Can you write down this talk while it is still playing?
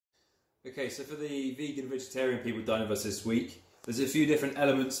Okay, so for the vegan vegetarian people dining with us this week, there's a few different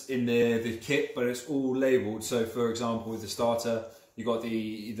elements in the kit, but it's all labelled. So for example, with the starter, you've got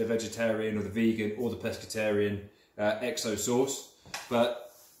the vegetarian or the vegan or the pescatarian exo sauce,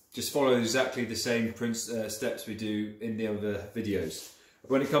 but just follow exactly the same steps we do in the other videos.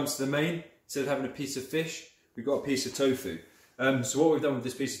 When it comes to the main, instead of having a piece of fish, we've got a piece of tofu. So what we've done with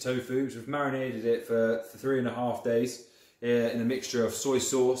this piece of tofu is we've marinated it for 3.5 days in a mixture of soy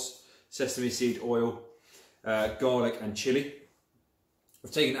sauce, sesame seed oil, garlic and chilli.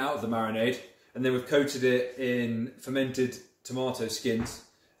 We've taken it out of the marinade and then we've coated it in fermented tomato skins,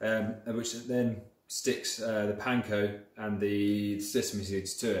 which then sticks the panko and the sesame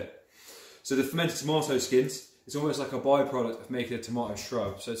seeds to it. So the fermented tomato skins, it's almost like a byproduct of making a tomato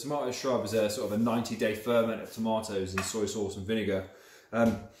shrub. So tomato shrub is a sort of a 90-day ferment of tomatoes in soy sauce and vinegar.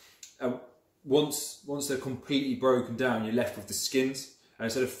 Once they're completely broken down, you're left with the skins. And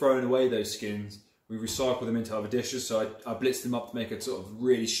instead of throwing away those skins, we recycle them into other dishes. So I blitzed them up to make a sort of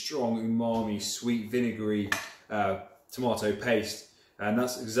really strong, umami, sweet, vinegary tomato paste. And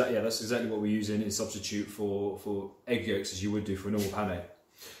that's exactly what we're using in substitute for egg yolks, as you would do for a normal pane.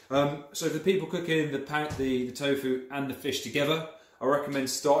 So for people cooking the tofu and the fish together, I recommend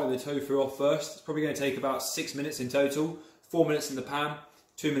starting the tofu off first. It's probably going to take about 6 minutes in total, 4 minutes in the pan,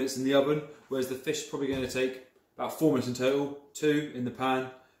 2 minutes in the oven, whereas the fish is probably going to take about 4 minutes in total, 2 in the pan,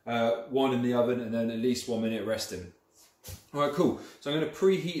 1 in the oven, and then at least 1 minute resting. Alright, cool. So I'm going to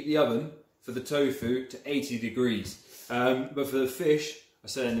preheat the oven for the tofu to 80 degrees. But for the fish, I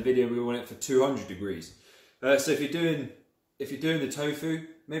said in the video we want it for 200 degrees. So if you're doing the tofu,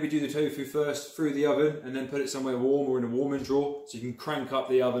 maybe do the tofu first through the oven and then put it somewhere warm or in a warming drawer so you can crank up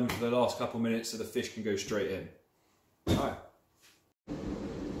the oven for the last couple of minutes so the fish can go straight in. Alright.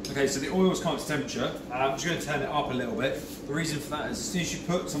 Okay, so the oil's come up to temperature. I'm just going to turn it up a little bit. The reason for that is as soon as you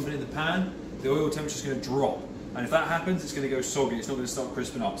put something in the pan, the oil temperature is going to drop. And if that happens, it's going to go soggy. It's not going to start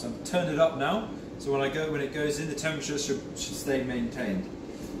crisping up. So I've turned it up now. So when it goes in, the temperature should stay maintained.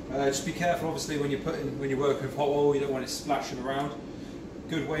 Just be careful, obviously, when you're working with hot oil, you don't want it splashing around.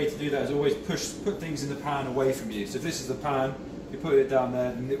 Good way to do that is always put things in the pan away from you. So if this is the pan, you put it down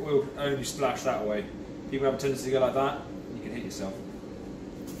there, and the oil can only splash that way. People have a tendency to go like that, and you can hit yourself.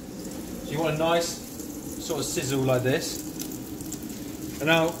 So you want a nice sort of sizzle like this. And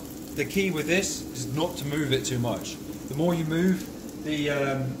now the key with this is not to move it too much. The more you move the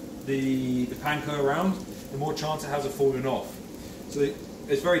panko around, the more chance it has of falling off. So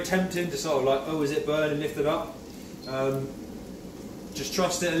it's very tempting to sort of like, oh, is it burning, lift it up. Just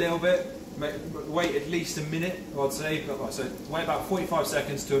trust it a little bit. Wait at least a minute, I'd say. So wait about 45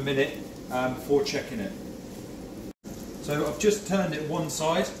 seconds to a minute before checking it. So I've just turned it one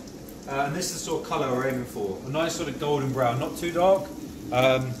side, and this is the sort of colour we're aiming for. A nice sort of golden brown, not too dark.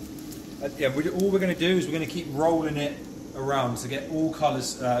 All we're going to do is we're going to keep rolling it around to get all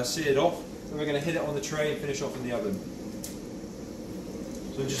colours seared off, and we're going to hit it on the tray and finish off in the oven.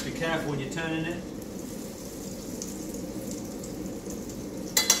 So just be careful when you're turning it.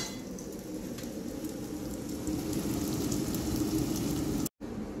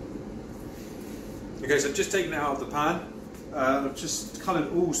 Okay, so I've just taken it out of the pan. I've just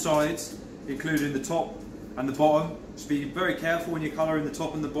coloured all sides, including the top and the bottom. Just be very careful when you're colouring the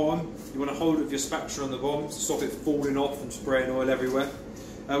top and the bottom. You want to hold it with your spatula on the bottom to stop it falling off and spraying oil everywhere.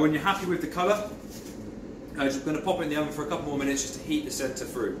 When you're happy with the colour, I'm just going to pop it in the oven for a couple more minutes just to heat the centre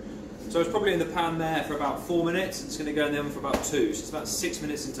through. So it's probably in the pan there for about 4 minutes. It's going to go in the oven for about 2, so it's about 6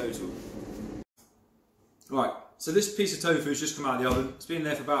 minutes in total. Right, so this piece of tofu has just come out of the oven. It's been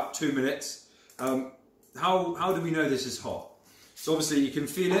there for about 2 minutes. How do we know this is hot? So obviously you can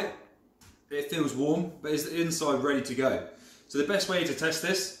feel it. It feels warm, but is the inside ready to go? So the best way to test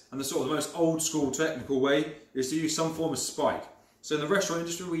this, and the most old school technical way, is to use some form of spike. So in the restaurant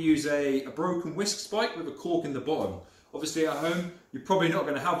industry, we use a broken whisk spike with a cork in the bottom. Obviously at home, you're probably not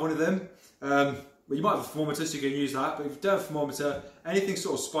going to have one of them. Well, you might have a thermometer, so you can use that. But if you don't have a thermometer, anything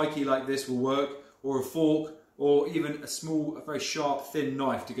sort of spiky like this will work, or a fork, or even a very sharp, thin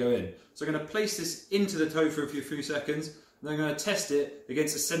knife to go in. So I'm going to place this into the tofu for a few seconds, and then I'm going to test it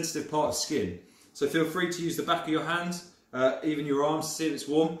against a sensitive part of skin. So feel free to use the back of your hands, even your arms, to see if it's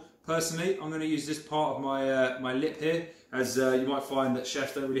warm. Personally, I'm going to use this part of my lip here, as you might find that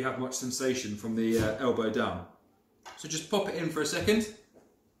chefs don't really have much sensation from the elbow down. So just pop it in for a second,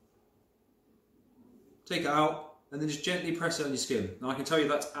 take it out, and then just gently press it on your skin. Now I can tell you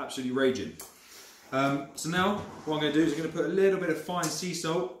that's absolutely raging. So now what I'm going to do is I'm going to put a little bit of fine sea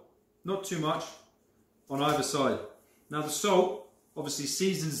salt, not too much, on either side. Now the salt obviously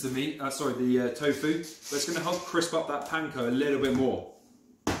seasons the tofu, but it's going to help crisp up that panko a little bit more.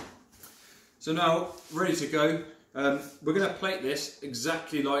 So now, ready to go. We're going to plate this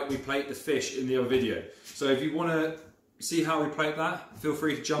exactly like we plate the fish in the other video. So if you want to see how we plate that, feel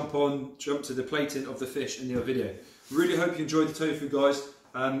free to jump to the plating of the fish in the other video. Really hope you enjoyed the tofu, guys.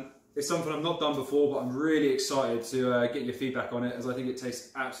 It's something I've not done before, but I'm really excited to get your feedback on it, as I think it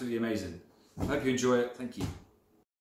tastes absolutely amazing. I hope you enjoy it. Thank you.